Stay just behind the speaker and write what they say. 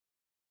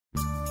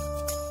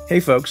Hey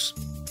folks,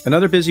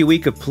 another busy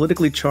week of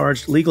politically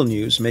charged legal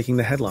news making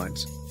the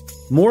headlines.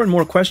 More and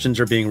more questions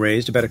are being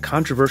raised about a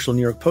controversial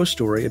New York Post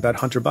story about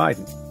Hunter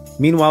Biden.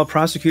 Meanwhile,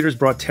 prosecutors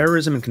brought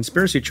terrorism and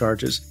conspiracy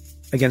charges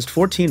against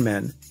 14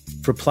 men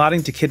for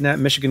plotting to kidnap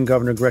Michigan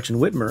Governor Gretchen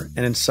Whitmer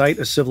and incite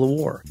a civil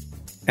war.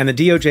 And the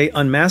DOJ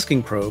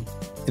unmasking probe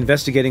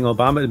investigating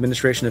Obama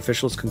administration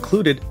officials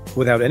concluded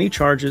without any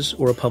charges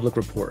or a public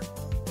report.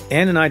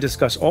 Ann and I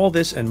discuss all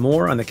this and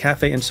more on the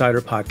Cafe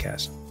Insider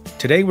podcast.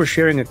 Today, we're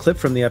sharing a clip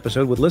from the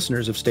episode with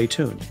listeners of Stay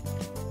Tuned.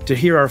 To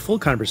hear our full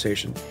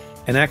conversation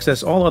and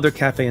access all other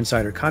Cafe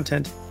Insider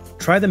content,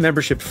 try the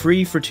membership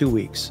free for 2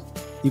 weeks.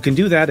 You can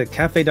do that at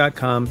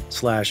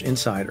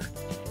cafe.com/insider.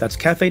 That's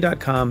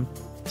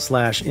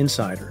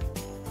cafe.com/insider.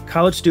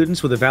 College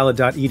students with a valid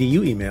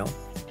 .edu email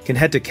can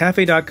head to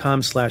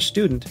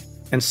cafe.com/student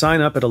and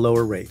sign up at a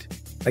lower rate.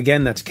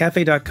 Again, that's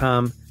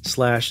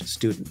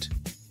cafe.com/student.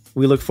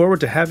 We look forward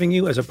to having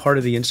you as a part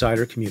of the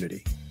Insider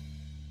community.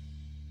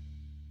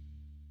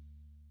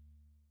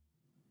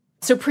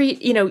 So Preet,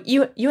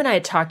 you and I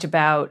had talked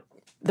about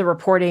the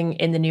reporting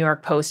in the New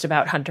York Post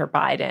about Hunter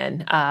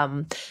Biden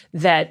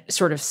that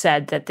sort of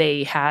said that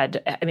they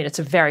had, it's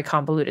a very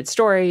convoluted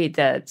story.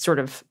 The sort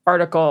of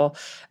article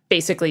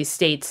basically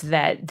states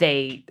that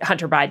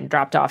Hunter Biden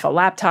dropped off a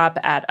laptop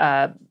at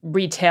a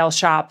retail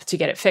shop to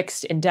get it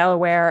fixed in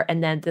Delaware.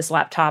 And then this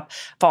laptop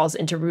falls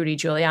into Rudy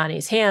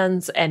Giuliani's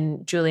hands,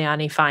 and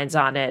Giuliani finds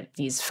on it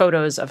these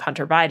photos of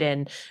Hunter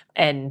Biden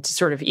and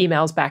sort of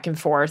emails back and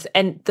forth.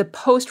 And the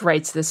Post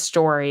writes this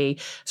story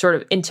sort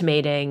of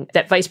intimating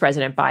that Vice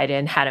President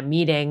Biden had a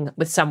meeting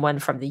with someone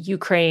from the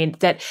Ukraine,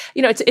 that,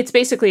 it's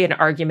basically an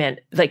argument,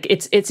 like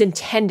it's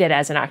intended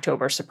as an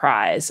October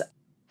surprise.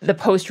 The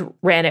Post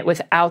ran it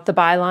without the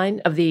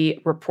byline of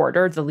the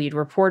reporter, the lead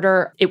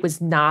reporter. It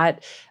was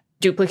not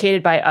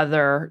duplicated by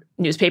other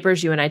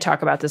newspapers. You and I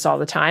talk about this all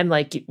the time.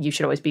 Like, you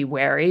should always be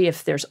wary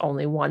if there's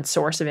only one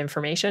source of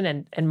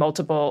information and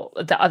multiple,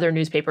 the other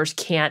newspapers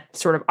can't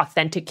sort of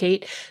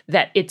authenticate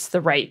that it's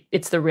the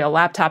real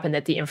laptop and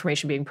that the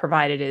information being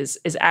provided is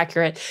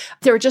accurate.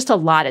 There were just a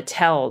lot of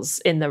tells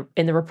in the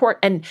report.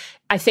 And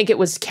I think it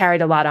was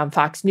carried a lot on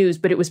Fox News,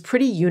 but it was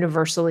pretty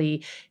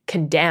universally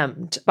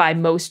condemned by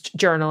most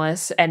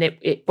journalists. And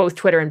it both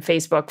Twitter and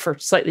Facebook, for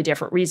slightly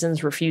different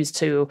reasons, refused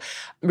to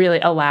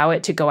really allow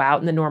it to go out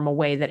in the normal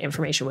way that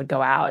information would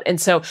go out. And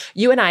so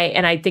you and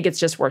I think it's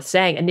just worth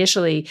saying,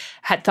 initially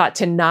had thought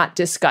to not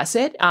discuss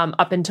it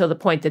up until the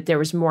point that there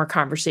was more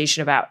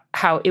conversation about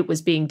how it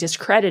was being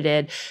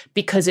discredited,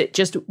 because it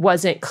just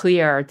wasn't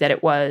clear that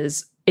it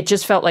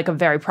just felt like a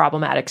very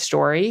problematic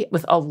story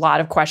with a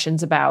lot of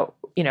questions about,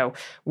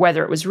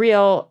 whether it was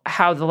real,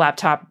 how the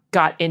laptop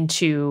got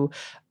into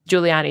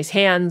Giuliani's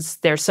hands.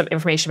 There's some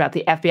information about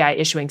the FBI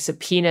issuing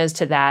subpoenas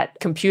to that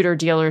computer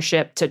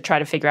dealership to try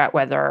to figure out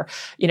whether,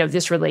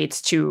 this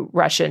relates to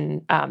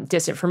Russian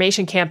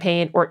disinformation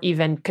campaign, or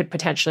even could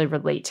potentially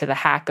relate to the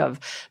hack of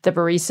the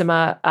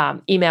Burisma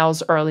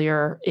emails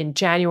earlier in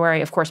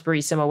January. Of course,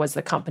 Burisma was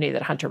the company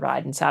that Hunter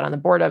Biden sat on the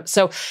board of.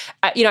 So,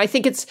 I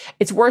think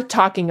it's worth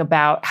talking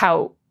about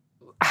how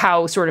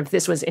sort of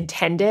this was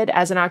intended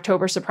as an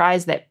October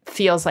surprise that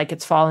feels like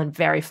it's fallen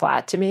very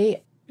flat to me.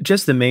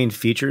 Just the main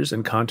features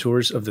and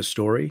contours of the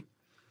story,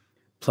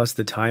 plus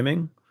the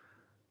timing,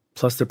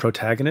 plus the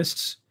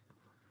protagonists,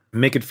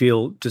 make it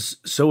feel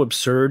just so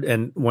absurd.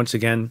 And once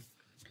again,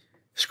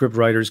 script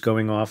writers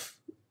going off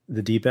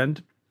the deep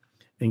end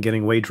and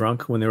getting way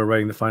drunk when they were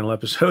writing the final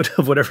episode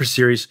of whatever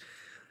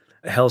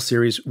hell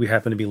series we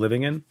happen to be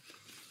living in.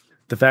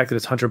 The fact that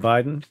it's Hunter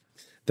Biden,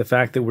 the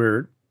fact that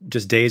we're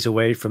just days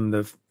away from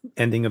the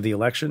ending of the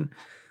election,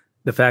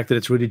 the fact that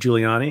it's Rudy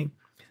Giuliani,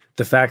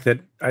 the fact that,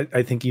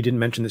 I think you didn't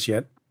mention this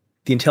yet,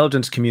 the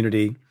intelligence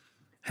community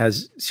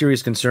has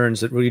serious concerns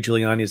that Rudy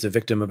Giuliani is a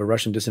victim of a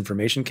Russian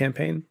disinformation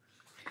campaign.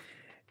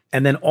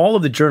 And then all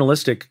of the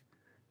journalistic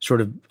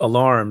sort of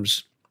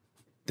alarms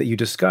that you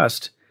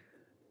discussed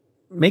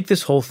make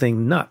this whole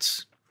thing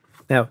nuts.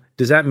 Now,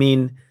 does that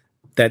mean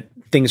that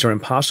things are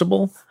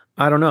impossible?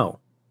 I don't know.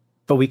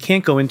 But we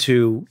can't go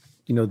into,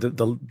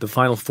 the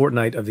final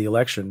fortnight of the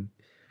election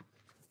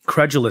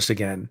credulous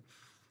again,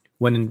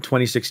 when in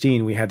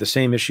 2016 we had the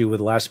same issue with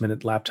a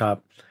last-minute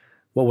laptop.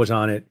 What was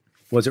on it?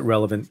 Was it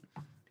relevant?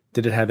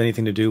 Did it have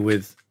anything to do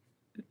with,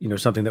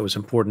 something that was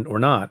important or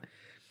not?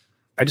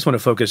 I just want to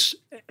focus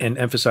and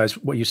emphasize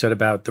what you said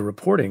about the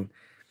reporting.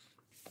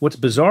 What's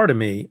bizarre to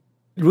me,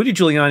 Rudy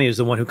Giuliani is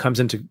the one who comes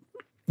into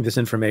this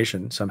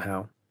information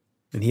somehow,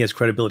 and he has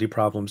credibility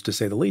problems, to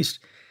say the least.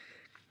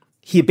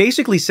 He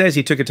basically says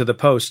he took it to the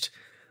Post.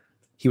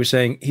 He was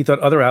saying he thought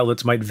other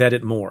outlets might vet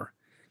it more,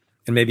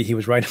 and maybe he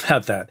was right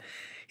about that.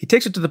 He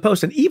takes it to the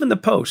Post, and even the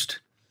Post,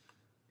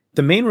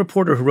 the main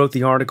reporter who wrote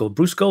the article,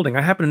 Bruce Golding,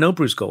 I happen to know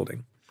Bruce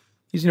Golding.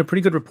 He's a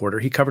pretty good reporter.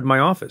 He covered my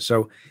office.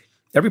 So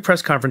every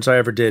press conference I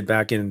ever did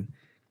back in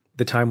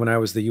the time when I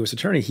was the U.S.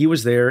 attorney, he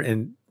was there,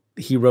 and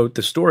he wrote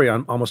the story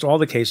on almost all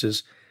the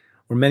cases,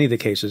 or many of the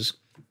cases,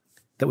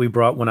 that we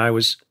brought when I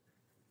was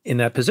in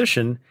that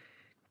position.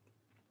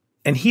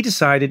 And he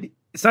decided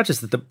it's not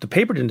just that the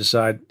paper didn't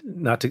decide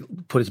not to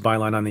put his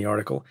byline on the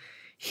article.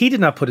 He did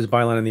not put his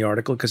byline on the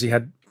article because he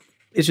had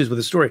issues with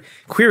the story.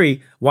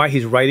 Query why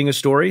he's writing a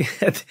story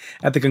at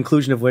the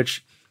conclusion of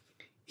which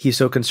he's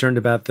so concerned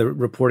about the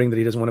reporting that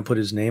he doesn't want to put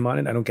his name on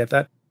it. I don't get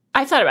that.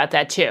 I thought about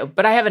that too,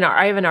 but I have an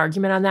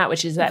argument on that,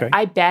 which is that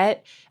I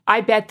bet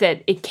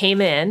that it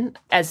came in,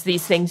 as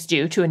these things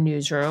do, to a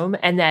newsroom,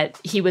 and that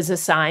he was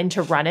assigned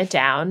to run it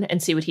down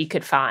and see what he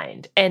could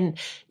find. And,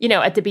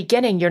 at the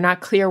beginning, you're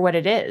not clear what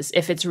it is,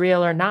 if it's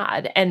real or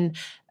not. And,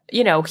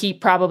 he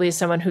probably is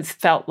someone who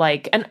felt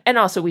like, and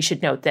also we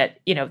should note that,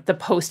 the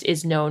Post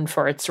is known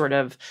for its sort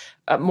of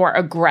more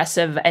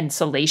aggressive and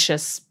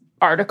salacious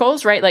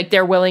articles, right? Like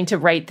they're willing to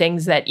write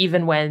things that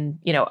even when,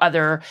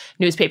 other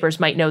newspapers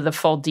might know the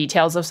full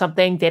details of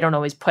something, they don't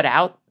always put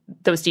out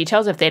those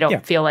details if they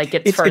don't feel like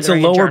it's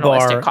furthering a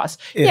journalistic cause.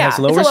 It has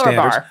lower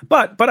standards.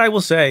 But I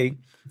will say,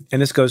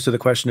 and this goes to the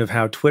question of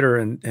how Twitter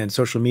and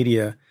social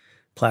media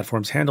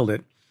platforms handled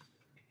it.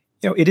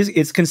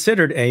 It's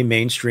considered a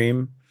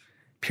mainstream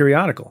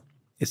periodical.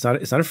 It's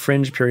not a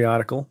fringe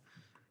periodical.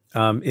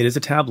 It is a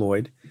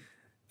tabloid.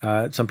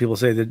 Some people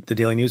say that the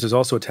Daily News is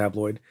also a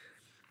tabloid.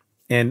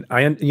 And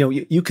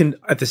you can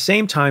at the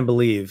same time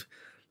believe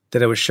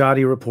that it was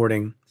shoddy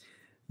reporting,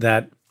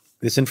 that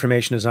this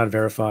information is not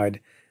verified,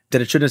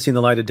 that it shouldn't have seen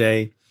the light of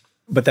day,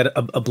 but that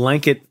a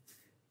blanket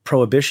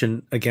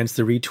prohibition against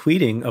the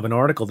retweeting of an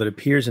article that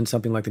appears in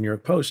something like the New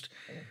York Post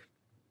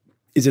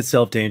is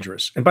itself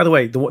dangerous. And by the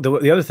way,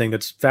 the other thing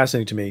that's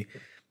fascinating to me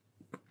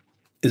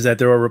is that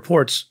there are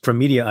reports from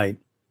Mediaite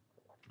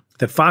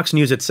that Fox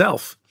News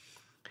itself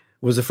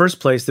was the first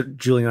place that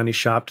Giuliani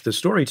shopped the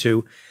story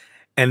to.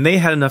 And they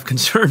had enough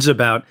concerns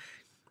about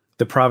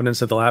the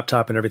provenance of the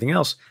laptop and everything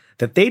else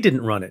that they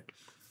didn't run it,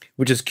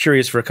 which is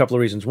curious for a couple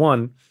of reasons.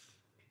 One,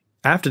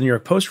 after the New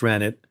York Post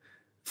ran it,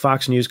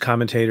 Fox News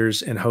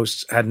commentators and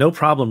hosts had no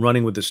problem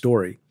running with the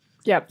story.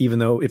 Yep. Even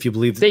though, if you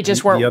believe they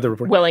just weren't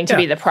willing to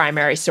be the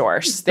primary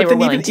source. They were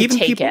willing to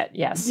take people, it.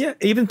 Yes. Yeah.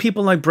 Even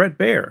people like Bret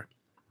Baier,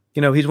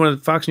 he's one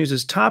of Fox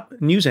News' top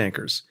news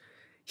anchors.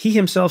 He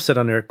himself said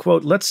on there,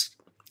 quote, let's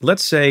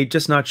say,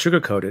 just not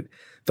sugarcoat it,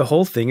 the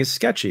whole thing is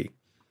sketchy.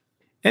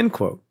 End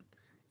quote.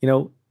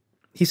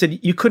 He said,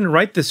 you couldn't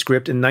write this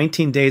script in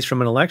 19 days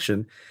from an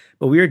election,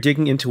 but we are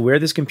digging into where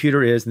this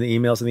computer is and the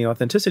emails and the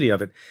authenticity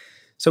of it.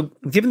 So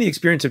given the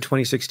experience of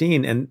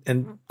 2016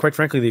 and quite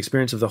frankly, the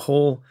experience of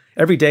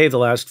every day of the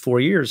last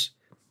 4 years,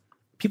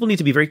 people need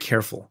to be very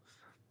careful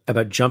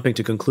about jumping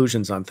to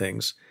conclusions on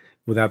things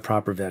without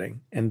proper vetting.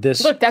 And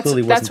this clearly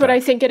wasn't that's what I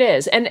think it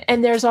is.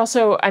 And there's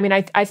also,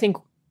 I think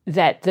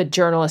that the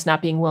journalist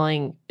not being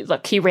willing,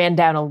 look, he ran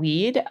down a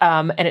lead,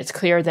 and it's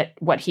clear that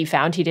what he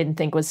found he didn't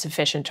think was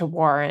sufficient to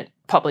warrant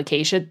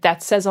publication.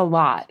 That says a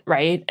lot,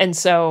 right? And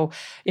so,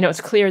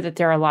 it's clear that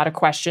there are a lot of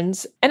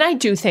questions. And I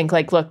do think,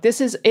 look,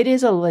 it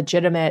is a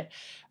legitimate,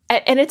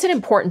 and it's an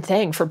important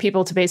thing for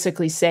people to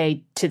basically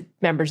say to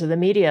members of the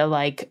media,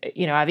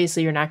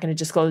 obviously you're not going to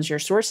disclose your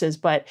sources,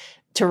 but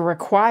to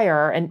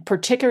require, and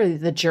particularly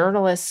the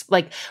journalists,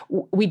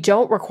 we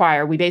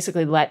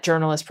basically let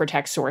journalists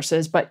protect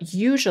sources, but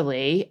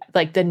usually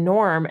the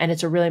norm, and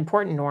it's a really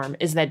important norm,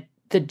 is that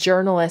the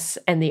journalists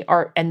and the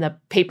art and the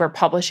paper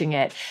publishing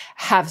it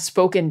have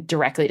spoken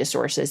directly to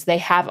sources. They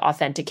have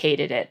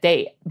authenticated it.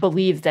 They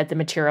believe that the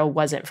material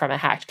wasn't from a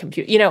hacked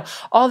computer.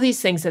 All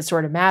these things that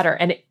sort of matter.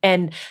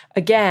 And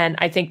again,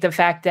 I think the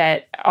fact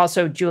that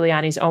also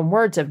Giuliani's own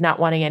words of not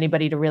wanting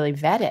anybody to really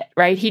vet it,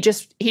 right? He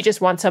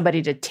just wants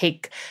somebody to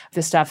take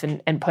the stuff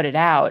and put it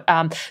out.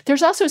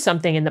 There's also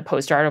something in the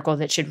Post article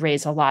that should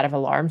raise a lot of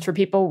alarms for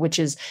people, which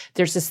is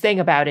there's this thing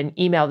about an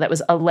email that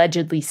was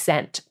allegedly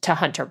sent to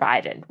Hunter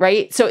Biden,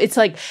 right? So it's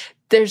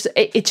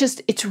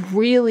it's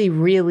really,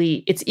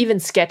 really, it's even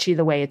sketchy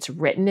the way it's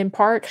written in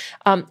part.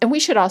 And we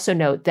should also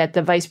note that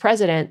the vice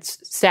president's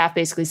staff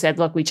basically said,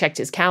 look, we checked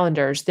his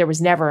calendars. There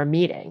was never a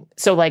meeting.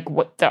 So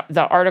what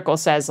the article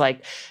says,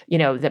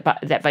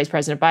 that Vice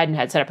President Biden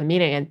had set up a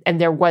meeting and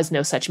there was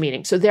no such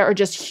meeting. So there are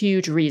just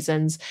huge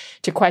reasons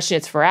to question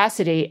its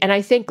veracity. And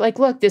I think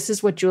look, this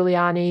is what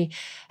Giuliani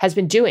has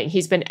been doing.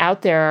 He's been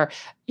out there.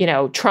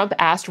 Trump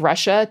asked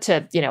Russia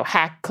to,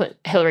 hack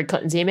Hillary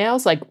Clinton's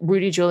emails.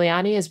 Rudy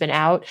Giuliani has been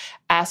out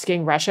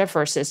asking Russia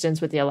for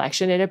assistance with the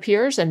election, it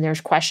appears. And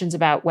there's questions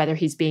about whether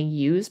he's being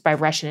used by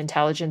Russian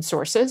intelligence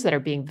sources that are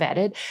being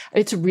vetted.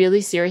 It's really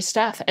serious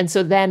stuff. And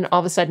so then all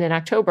of a sudden in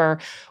October,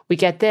 we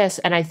get this.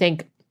 And I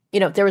think,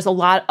 there was a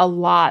lot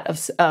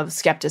of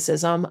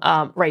skepticism,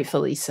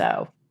 rightfully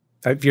so.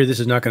 I fear this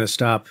is not going to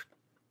stop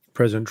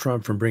President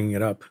Trump from bringing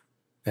it up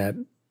at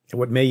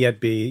what may yet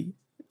be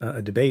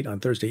a debate on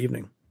Thursday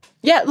evening.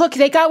 Yeah, look,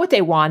 they got what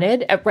they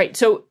wanted, right?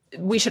 So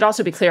we should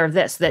also be clear of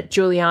this, that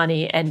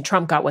Giuliani and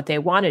Trump got what they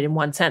wanted in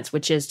one sense,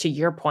 which is, to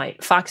your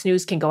point, Fox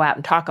News can go out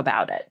and talk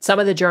about it. Some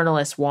of the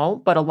journalists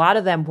won't, but a lot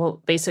of them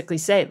will basically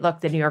say, look,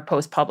 the New York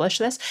Post published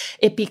this.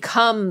 It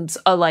becomes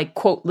a,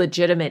 quote,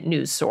 legitimate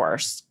news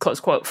source,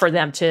 close quote, for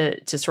them to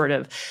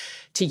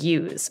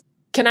use.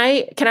 Can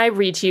I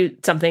read to you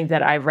something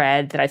that I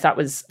read that I thought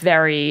was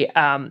very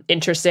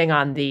interesting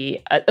on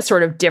a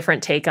sort of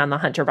different take on the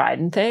Hunter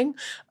Biden thing?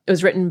 It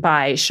was written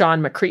by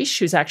Sean McCreish,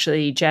 who's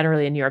actually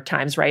generally a New York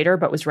Times writer,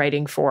 but was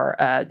writing for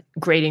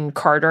Graydon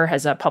Carter,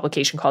 has a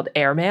publication called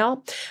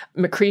Airmail.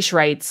 McCreish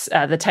writes,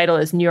 the title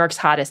is New York's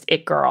Hottest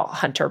It Girl,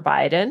 Hunter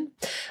Biden.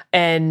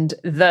 And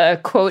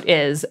the quote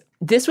is,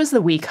 "This was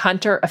the week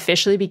Hunter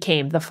officially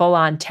became the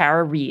full-on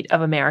Tara Reid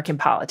of American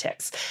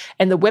politics.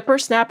 And the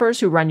whippersnappers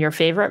who run your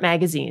favorite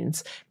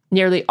magazines,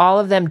 nearly all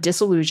of them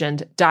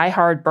disillusioned,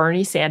 diehard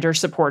Bernie Sanders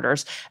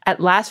supporters, at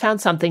last found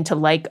something to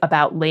like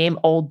about lame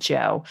old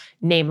Joe,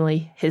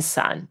 namely his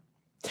son."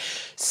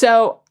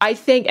 So I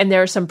think, and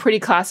there are some pretty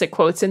classic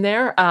quotes in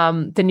there.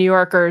 The New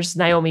Yorker's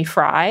Naomi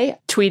Fry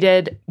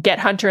tweeted, "Get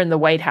Hunter in the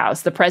White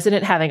House. The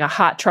president having a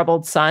hot,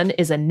 troubled son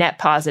is a net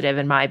positive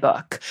in my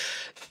book."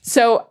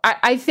 So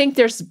I think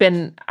there's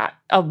been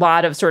a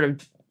lot of sort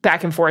of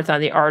back and forth on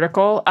the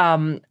article.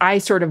 I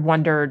sort of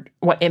wondered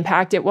what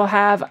impact it will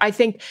have. I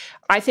think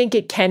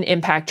it can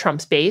impact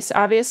Trump's base,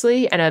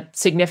 obviously, and a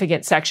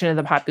significant section of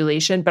the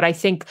population. But I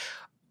think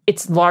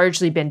it's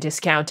largely been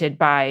discounted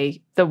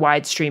by the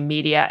widestream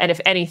media. And if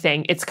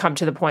anything, it's come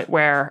to the point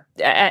where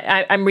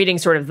I'm reading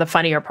sort of the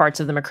funnier parts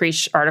of the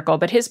McCreish article.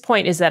 But his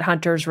point is that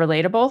Hunter's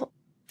relatable,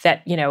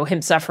 that, you know,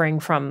 him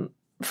suffering from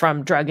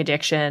drug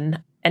addiction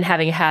and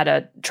having had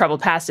a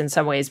troubled past in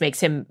some ways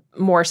makes him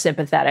more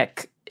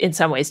sympathetic in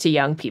some ways to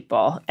young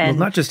people. And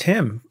well, not just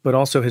him, but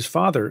also his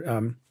father.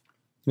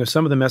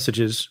 Some of the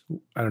messages,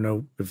 I don't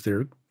know if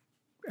they're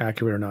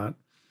accurate or not,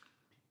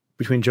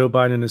 between Joe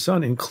Biden and his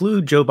son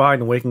include Joe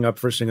Biden waking up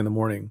first thing in the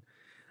morning,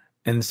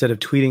 and instead of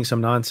tweeting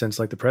some nonsense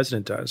like the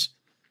president does,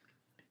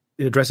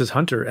 it addresses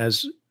Hunter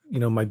as, you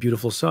know, my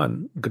beautiful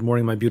son. Good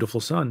morning, my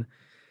beautiful son.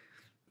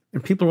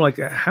 And people are like,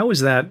 how is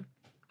that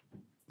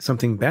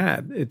something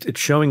bad? It's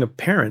showing a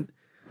parent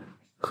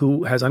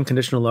who has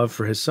unconditional love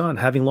for his son,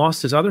 having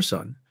lost his other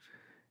son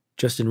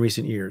just in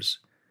recent years.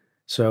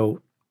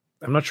 So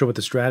I'm not sure what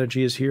the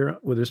strategy is here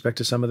with respect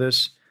to some of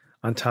this,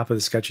 on top of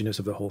the sketchiness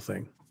of the whole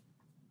thing.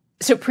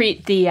 So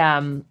Preet, the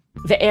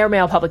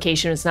Airmail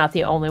publication is not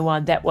the only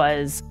one that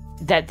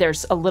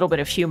there's a little bit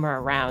of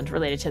humor around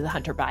related to the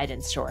Hunter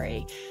Biden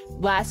story.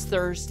 Last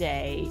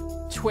Thursday,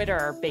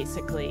 Twitter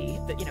basically,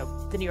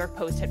 the New York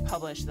Post had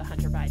published the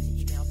Hunter Biden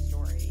email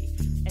story.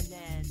 And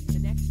then the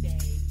next day,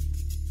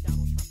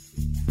 Donald Trump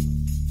tweeted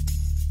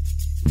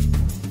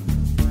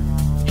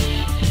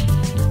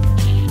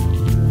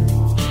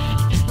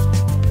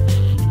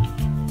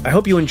out. I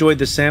hope you enjoyed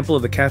this sample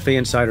of the Cafe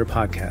Insider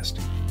podcast.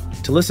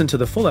 To listen to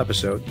the full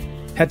episode,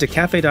 head to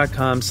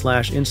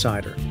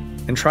cafe.com/insider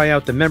and try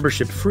out the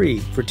membership free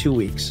for 2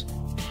 weeks.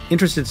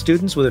 Interested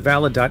students with a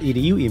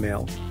valid.edu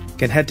email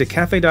can head to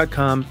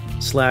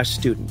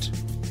cafe.com/student.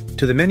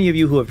 To the many of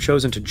you who have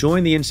chosen to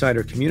join the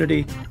Insider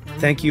community,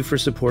 thank you for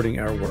supporting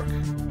our work.